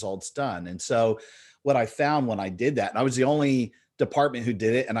get the results done. And so what I found when I did that, and I was the only department who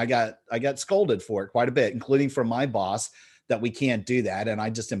did it, and I got scolded for it quite a bit, including from my boss, that we can't do that. And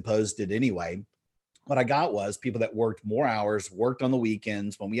I just imposed it anyway. What I got was people that worked more hours, worked on the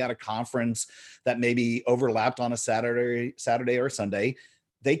weekends. When we had a conference that maybe overlapped on a Saturday or Sunday,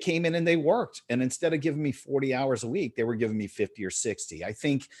 they came in and they worked. And instead of giving me 40 hours a week, they were giving me 50 or 60. I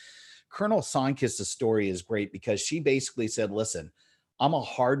think Colonel Sonkist's story is great because she basically said, listen, I'm a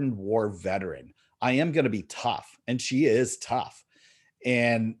hardened war veteran. I am going to be tough. And she is tough.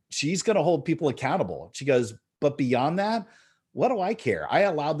 And she's going to hold people accountable. She goes, but beyond that, what do I care? I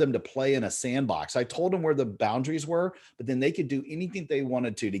allowed them to play in a sandbox. I told them where the boundaries were, but then they could do anything they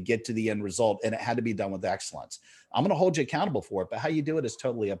wanted to get to the end result. And it had to be done with excellence. I'm going to hold you accountable for it, but how you do it is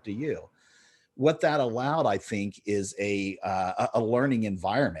totally up to you. What that allowed, I think, is a learning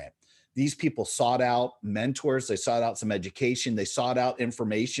environment. These people sought out mentors. They sought out some education. They sought out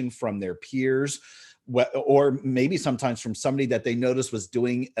information from their peers, or maybe sometimes from somebody that they noticed was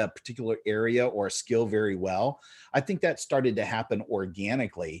doing a particular area or a skill very well. I think that started to happen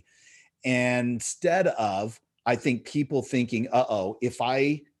organically. And instead of, I think, people thinking, if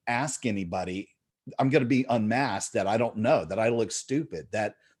I ask anybody, I'm going to be unmasked, that I don't know, that I look stupid,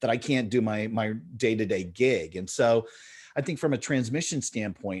 that I can't do my day-to-day gig. And so I think from a transmission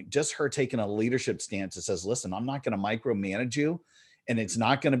standpoint, just her taking a leadership stance that says, listen, I'm not going to micromanage you. And it's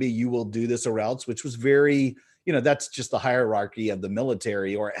not going to be, you will do this or else, which was very, that's just the hierarchy of the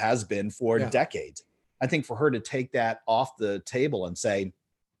military, or it has been for decades. I think for her to take that off the table and say,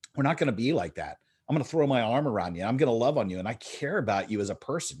 we're not going to be like that. I'm going to throw my arm around you. I'm going to love on you. And I care about you as a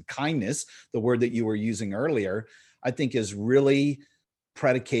person. Kindness, the word that you were using earlier, I think is really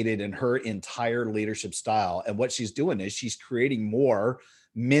predicated in her entire leadership style. And what she's doing is she's creating more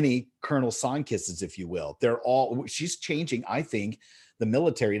mini Colonel Sonkists, if you will. She's changing, I think, the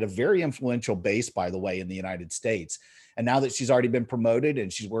military at a very influential base, by the way, in the United States. And now that she's already been promoted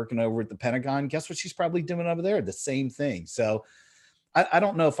and she's working over at the Pentagon, guess what she's probably doing over there? The same thing. So I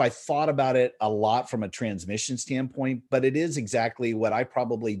don't know if I thought about it a lot from a transmission standpoint, but it is exactly what I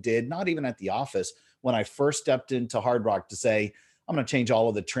probably did, not even at the office, when I first stepped into Hard Rock, to say, I'm going to change all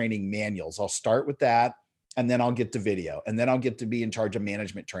of the training manuals. I'll start with that, and then I'll get to video, and then I'll get to be in charge of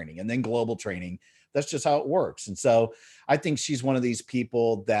management training, and then global training. That's just how it works. And so I think she's one of these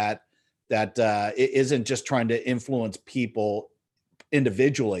people that isn't just trying to influence people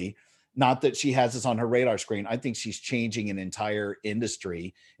individually. Not that she has this on her radar screen. I think she's changing an entire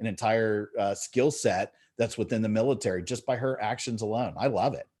industry, an entire skill set that's within the military, just by her actions alone. I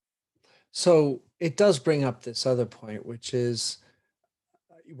love it. So it does bring up this other point, which is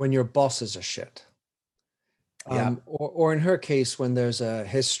when your bosses are shit. Or in her case, when there's a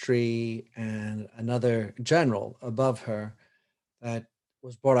history and another general above her that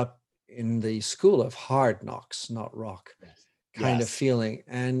was brought up in the school of hard knocks, not rock, kind of feeling,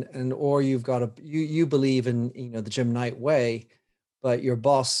 and or you've got you believe in the Jim Knight way, but your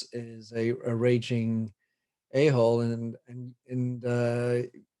boss is a raging a-hole, and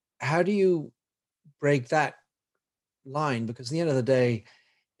how do you break that line? Because at the end of the day,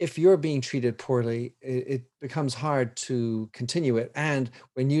 if you're being treated poorly, it becomes hard to continue it. And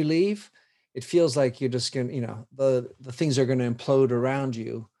when you leave, it feels like you're just going to, the things are going to implode around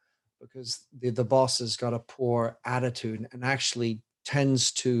you, because the boss has got a poor attitude and actually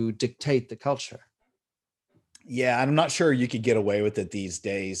tends to dictate the culture. Yeah, I'm not sure you could get away with it these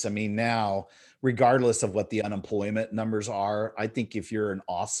days. I mean, now, regardless of what the unemployment numbers are, I think if you're an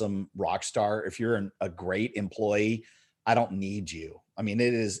awesome rock star, if you're a great employee, I don't need you. I mean,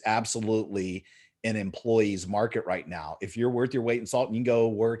 it is absolutely an employee's market right now. If you're worth your weight in salt, you can go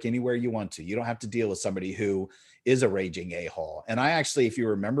work anywhere you want to. You don't have to deal with somebody who is a raging a-hole. And I actually, if you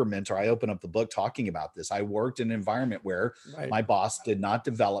remember Mentor, I opened up the book talking about this. I worked in an environment where Right. my boss did not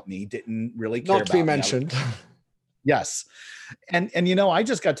develop me, didn't really care Not to be about me. mentioned. Yes. And you know, I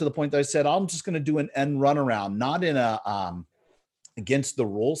just got to the point that I said, I'm just going to do an end runaround, not in a against the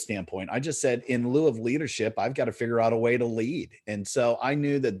rule standpoint. I just said, in lieu of leadership, I've got to figure out a way to lead. And so I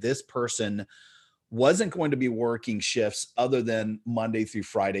knew that this person wasn't going to be working shifts other than Monday through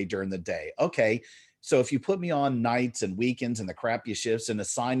Friday during the day. Okay. So if you put me on nights and weekends and the crappy shifts and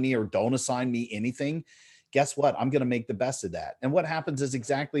assign me or don't assign me anything, guess what? I'm going to make the best of that. And what happens is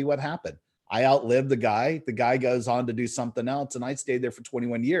exactly what happened. I outlived the guy. The guy goes on to do something else. And I stayed there for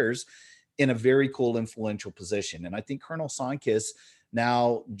 21 years in a very cool, influential position. And I think Colonel Sonkis,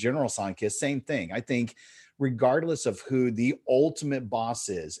 now General Sonkis, same thing. I think regardless of who the ultimate boss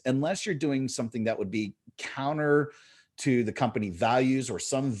is, unless you're doing something that would be counter to the company values or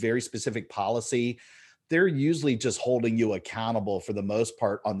some very specific policy, they're usually just holding you accountable for the most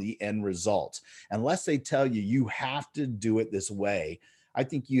part on the end result. Unless they tell you you have to do it this way, I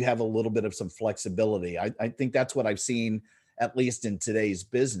think you have a little bit of some flexibility. I think that's what I've seen, at least in today's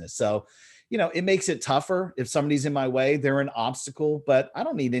business. So, you know, it makes it tougher if somebody's in my way, they're an obstacle, but I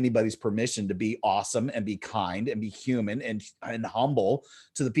don't need anybody's permission to be awesome and be kind and be human and humble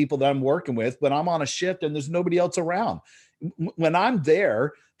to the people that I'm working with when I'm on a shift and there's nobody else around. When I'm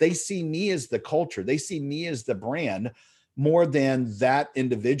there, they see me as the culture. They see me as the brand more than that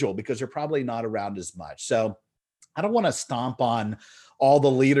individual because they're probably not around as much. So I don't want to stomp on all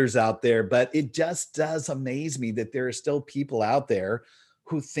the leaders out there, but it just does amaze me that there are still people out there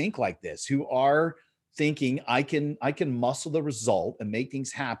who think like this, who are thinking I can muscle the result and make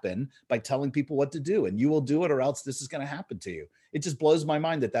things happen by telling people what to do, and you will do it or else this is going to happen to you. It just blows my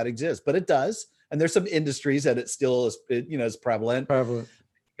mind that that exists, but it does. And there's some industries that it still is, is prevalent.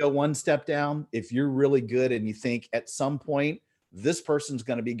 Go one step down. If you're really good and you think at some point this person's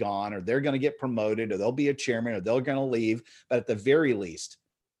going to be gone or they're going to get promoted or they'll be a chairman or they're going to leave, but at the very least,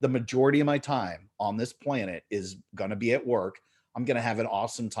 the majority of my time on this planet is going to be at work. I'm going to have an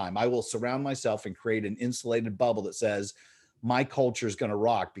awesome time. I will surround myself and create an insulated bubble that says my culture is going to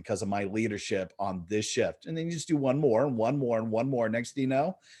rock because of my leadership on this shift. And then you just do one more and one more and one more. Next thing you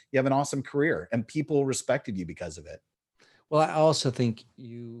know, you have an awesome career and people respected you because of it. Well, I also think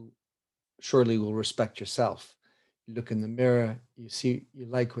you surely will respect yourself. You look in the mirror, you see, you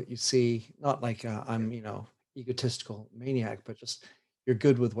like what you see, not like I'm, egotistical maniac, but just you're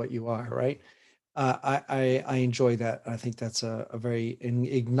good with what you are, right? I enjoy that. I think that's a very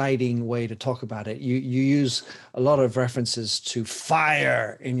igniting way to talk about it. You use a lot of references to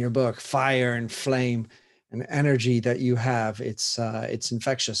fire in your book, fire and flame and energy that you have. It's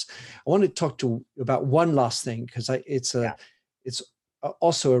infectious. I want to talk about one last thing because it's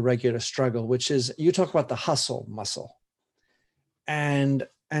also a regular struggle, which is you talk about the hustle muscle, and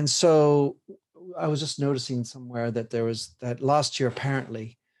so I was just noticing somewhere that there was that last year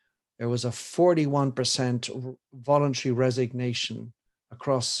apparently there was a 41% voluntary resignation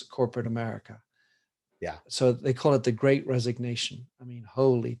across corporate America. Yeah. So they call it the Great Resignation. I mean,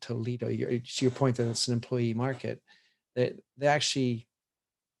 holy Toledo! To your point that it's an employee market, they actually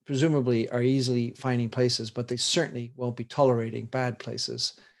presumably are easily finding places, but they certainly won't be tolerating bad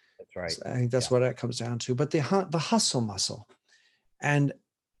places. That's right. So I think that's what that comes down to. But the hustle muscle, and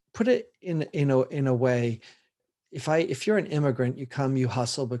put it in a way. If you're an immigrant, you come, you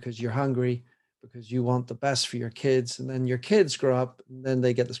hustle because you're hungry, because you want the best for your kids, and then your kids grow up, and then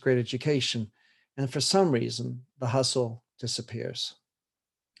they get this great education, and for some reason the hustle disappears.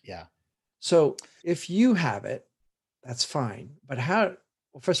 Yeah. So if you have it, that's fine. But well,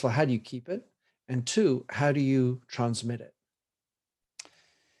 first of all, how do you keep it? And two, how do you transmit it?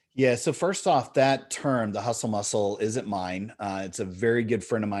 Yeah. So first off, that term, the hustle muscle, isn't mine. It's a very good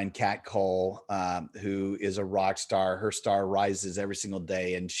friend of mine, Kat Cole, who is a rock star. Her star rises every single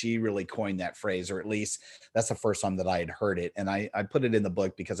day. And she really coined that phrase, or at least that's the first time that I had heard it. And I put it in the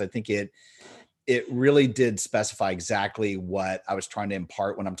book because I think it really did specify exactly what I was trying to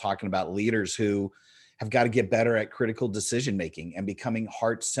impart when I'm talking about leaders who have got to get better at critical decision making and becoming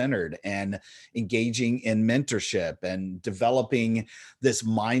heart-centered and engaging in mentorship and developing this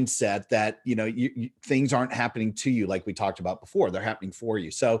mindset that things aren't happening to you like we talked about before, they're happening for you.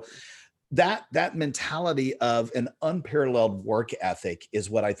 So that mentality of an unparalleled work ethic is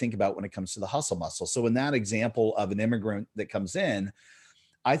what I think about when it comes to the hustle muscle. So in that example of an immigrant that comes in,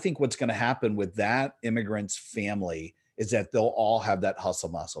 I think what's going to happen with that immigrant's family is that they'll all have that hustle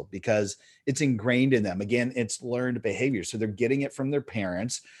muscle because it's ingrained in them. Again, it's learned behavior. So they're getting it from their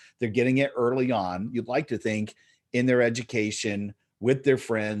parents. They're getting it early on. You'd like to think in their education, with their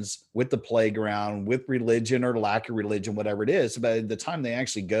friends, with the playground, with religion or lack of religion, whatever it is. So by the time they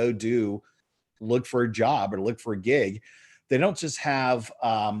actually go look for a job or look for a gig, they don't just have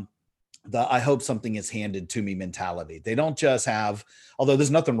the I hope something is handed to me mentality. They don't just have, although there's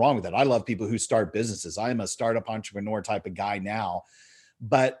nothing wrong with it. I love people who start businesses. I am a startup entrepreneur type of guy now.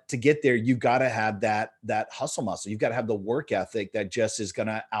 But to get there, you've got to have that hustle muscle. You've got to have the work ethic that just is going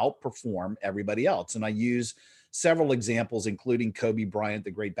to outperform everybody else. And I use several examples, including Kobe Bryant,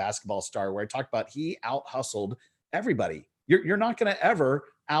 the great basketball star, where I talked about he out hustled everybody. You're not going to ever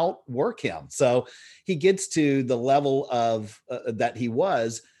outwork him. So he gets to the level of that he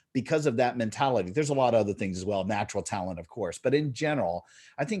was because of that mentality. There's a lot of other things as well, natural talent, of course. But in general,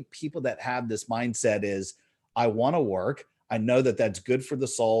 I think people that have this mindset is, I want to work. I know that that's good for the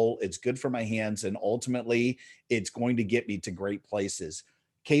soul. It's good for my hands. And ultimately, it's going to get me to great places.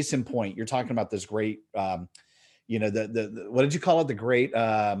 Case in point, you're talking about this great, what did you call it? The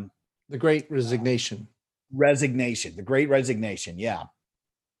great resignation. The great resignation. Yeah.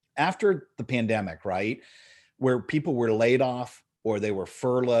 After the pandemic, right? Where people were laid off or they were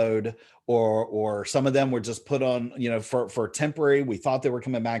furloughed or some of them were just put on, for temporary, we thought they were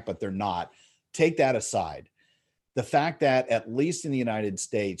coming back, but they're not. Take that aside. The fact that at least in the United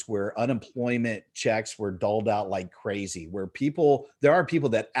States, where unemployment checks were doled out like crazy, where there are people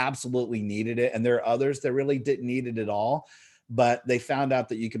that absolutely needed it, and there are others that really didn't need it at all, but they found out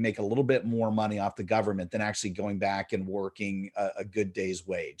that you can make a little bit more money off the government than actually going back and working a good day's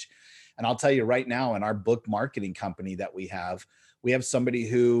wage. And I'll tell you right now, in our book marketing company that we have somebody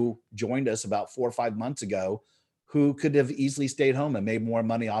who joined us about 4 or 5 months ago who could have easily stayed home and made more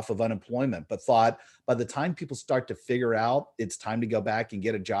money off of unemployment, but thought by the time people start to figure out it's time to go back and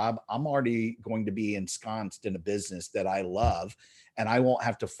get a job, I'm already going to be ensconced in a business that I love, and I won't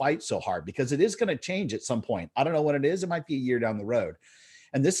have to fight so hard because it is going to change at some point. I don't know what it is. It might be a year down the road.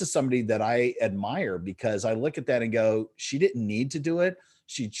 And this is somebody that I admire because I look at that and go, she didn't need to do it.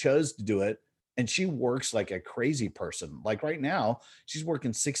 She chose to do it. And she works like a crazy person. Like right now, she's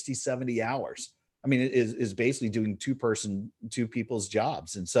working 60, 70 hours. I mean, it is basically doing two people's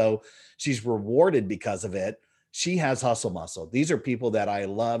jobs. And so she's rewarded because of it. She has hustle muscle. These are people that I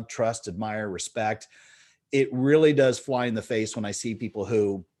love, trust, admire, respect. It really does fly in the face when I see people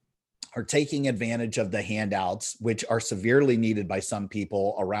who are taking advantage of the handouts, which are severely needed by some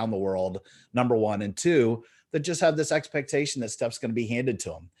people around the world, number one. And two, that just have this expectation that stuff's going to be handed to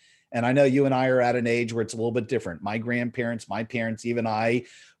them. And I know you and I are at an age where it's a little bit different. My grandparents, my parents, even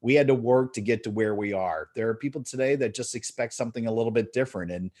we had to work to get to where we are. There are people today that just expect something a little bit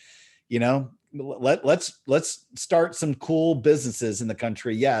different. And, let's start some cool businesses in the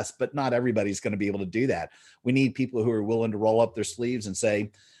country. Yes, but not everybody's going to be able to do that. We need people who are willing to roll up their sleeves and say,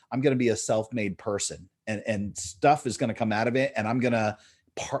 I'm going to be a self-made person and stuff is going to come out of it. And I'm going to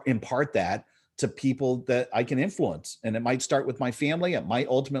impart that to people that I can influence. And it might start with my family. It might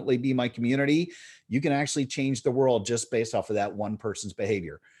ultimately be my community. You can actually change the world just based off of that one person's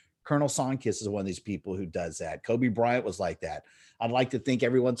behavior. Colonel Sonkis is one of these people who does that. Kobe Bryant was like that. I'd like to think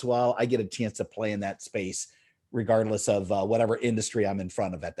every once in a while I get a chance to play in that space, regardless of whatever industry I'm in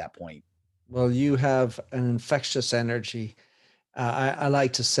front of at that point. Well, you have an infectious energy. I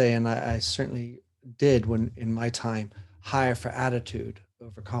like to say, and I certainly did when in my time, hire for attitude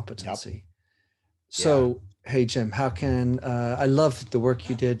over competency. Yep. So, Hey, Jim, how can, I love the work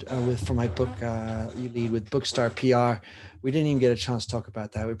you did for my book, you lead with Bookstar PR. We didn't even get a chance to talk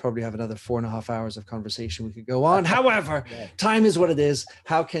about that. We probably have another 4.5 hours of conversation we could go on. However, time is what it is.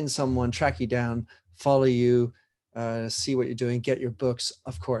 How can someone track you down, follow you, see what you're doing, get your books?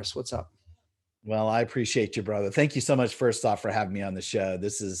 Of course. What's up? Well, I appreciate you, brother. Thank you so much, first off, for having me on the show.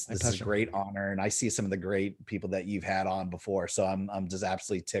 This is a great honor, and I see some of the great people that you've had on before, so I'm just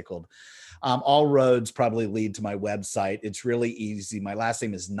absolutely tickled. All roads probably lead to my website. It's really easy. My last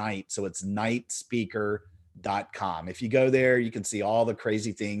name is Knight, so it's knightspeaker.com. If you go there, you can see all the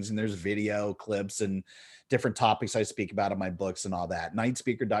crazy things, and there's video clips and different topics I speak about in my books and all that.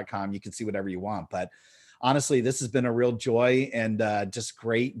 Knightspeaker.com. You can see whatever you want, but honestly, this has been a real joy and just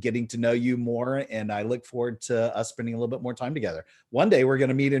great getting to know you more. And I look forward to us spending a little bit more time together. One day we're going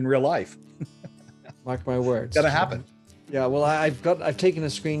to meet in real life. Mark my words. It's going to happen. Yeah. Well, I've taken a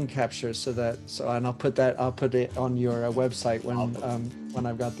screen capture and I'll put it on your website when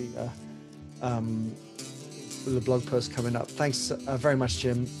I've got the blog post coming up. Thanks very much,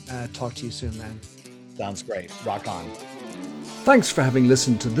 Jim. Talk to you soon, man. Sounds great. Rock on. Thanks for having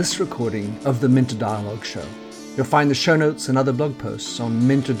listened to this recording of the Minter Dialogue Show. You'll find the show notes and other blog posts on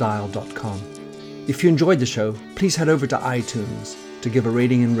minterdial.com. If you enjoyed the show, please head over to iTunes to give a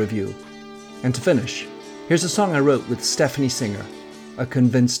rating and review. And to finish, here's a song I wrote with Stephanie Singer, A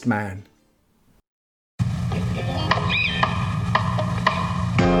Convinced Man.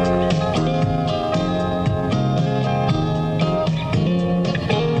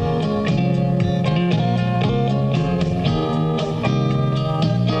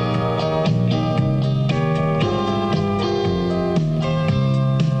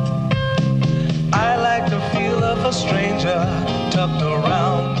 A stranger tucked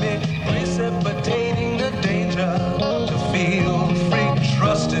around me, precipitating the danger. To feel free,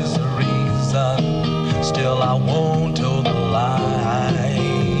 trust is the reason. Still, I won't toe the line.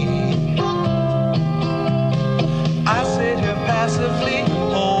 I sit here passively,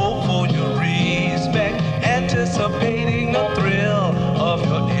 hope for your respect, anticipating the thrill of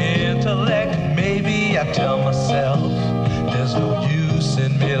your intellect. Maybe I tell myself there's no use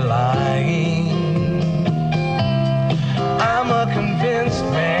in me lying. I'm a convinced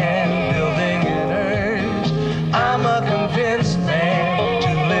man, building an urge. I'm a convinced man, to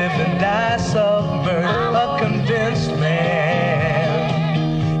live and die submerged. A convinced man,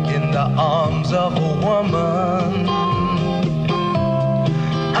 in the arms of a woman.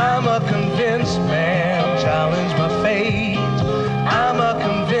 I'm a convinced man, challenge my fate. I'm a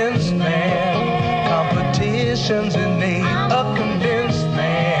convinced man, competition's innate. A convinced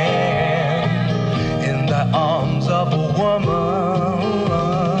man, in the arms of a woman.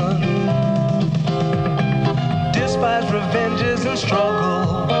 Despise revenges and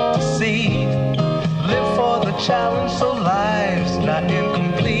struggle to see. Live for the challenge so life's not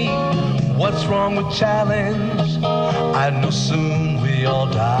incomplete. What's wrong with challenge? I know soon we all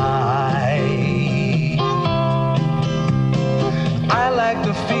die. I like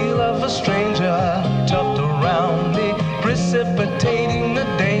the feel of a stranger tucked around me, precipitating the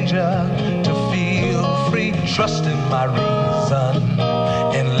danger. To feel free, trust in my reason,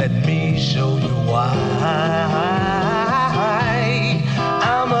 and let me show you why.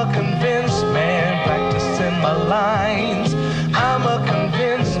 I'm a convinced man, practicing my lines. I'm a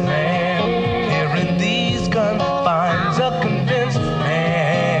convinced man, here in these confines. A convinced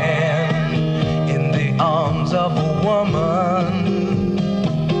man, in the arms of a woman.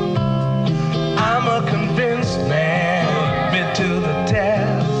 I'm a convinced man, bid to the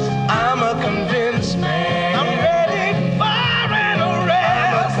test. I'm a convinced man, I'm ready for an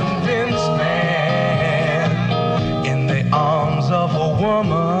arrest. I'm a convinced man, in the arms of a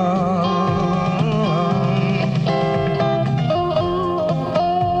woman.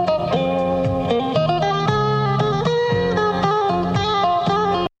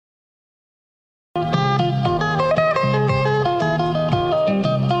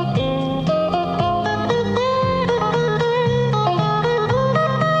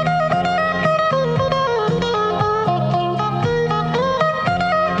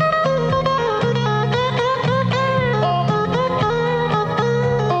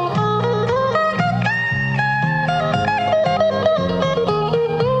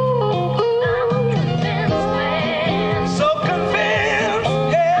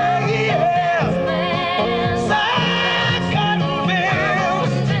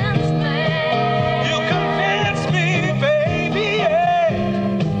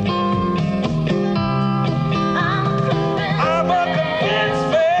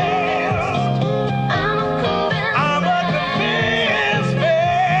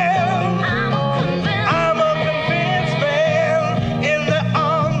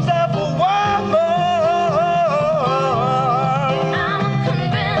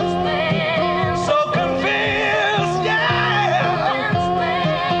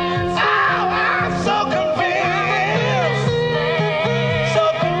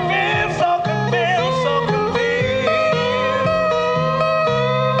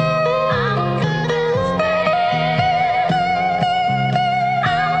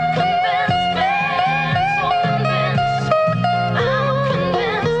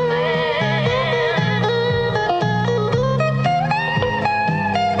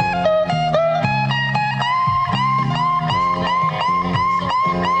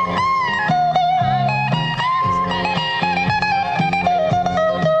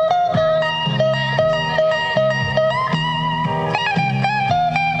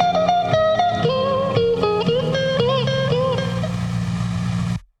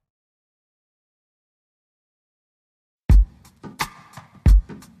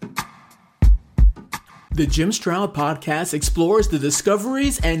 The Jim Stroud Podcast explores the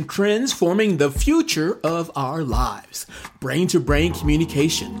discoveries and trends forming the future of our lives. Brain-to-brain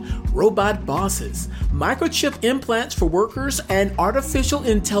communication, robot bosses, microchip implants for workers, and artificial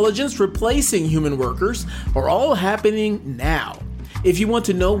intelligence replacing human workers are all happening now. If you want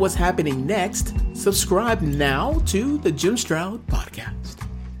to know what's happening next, subscribe now to the Jim Stroud Podcast.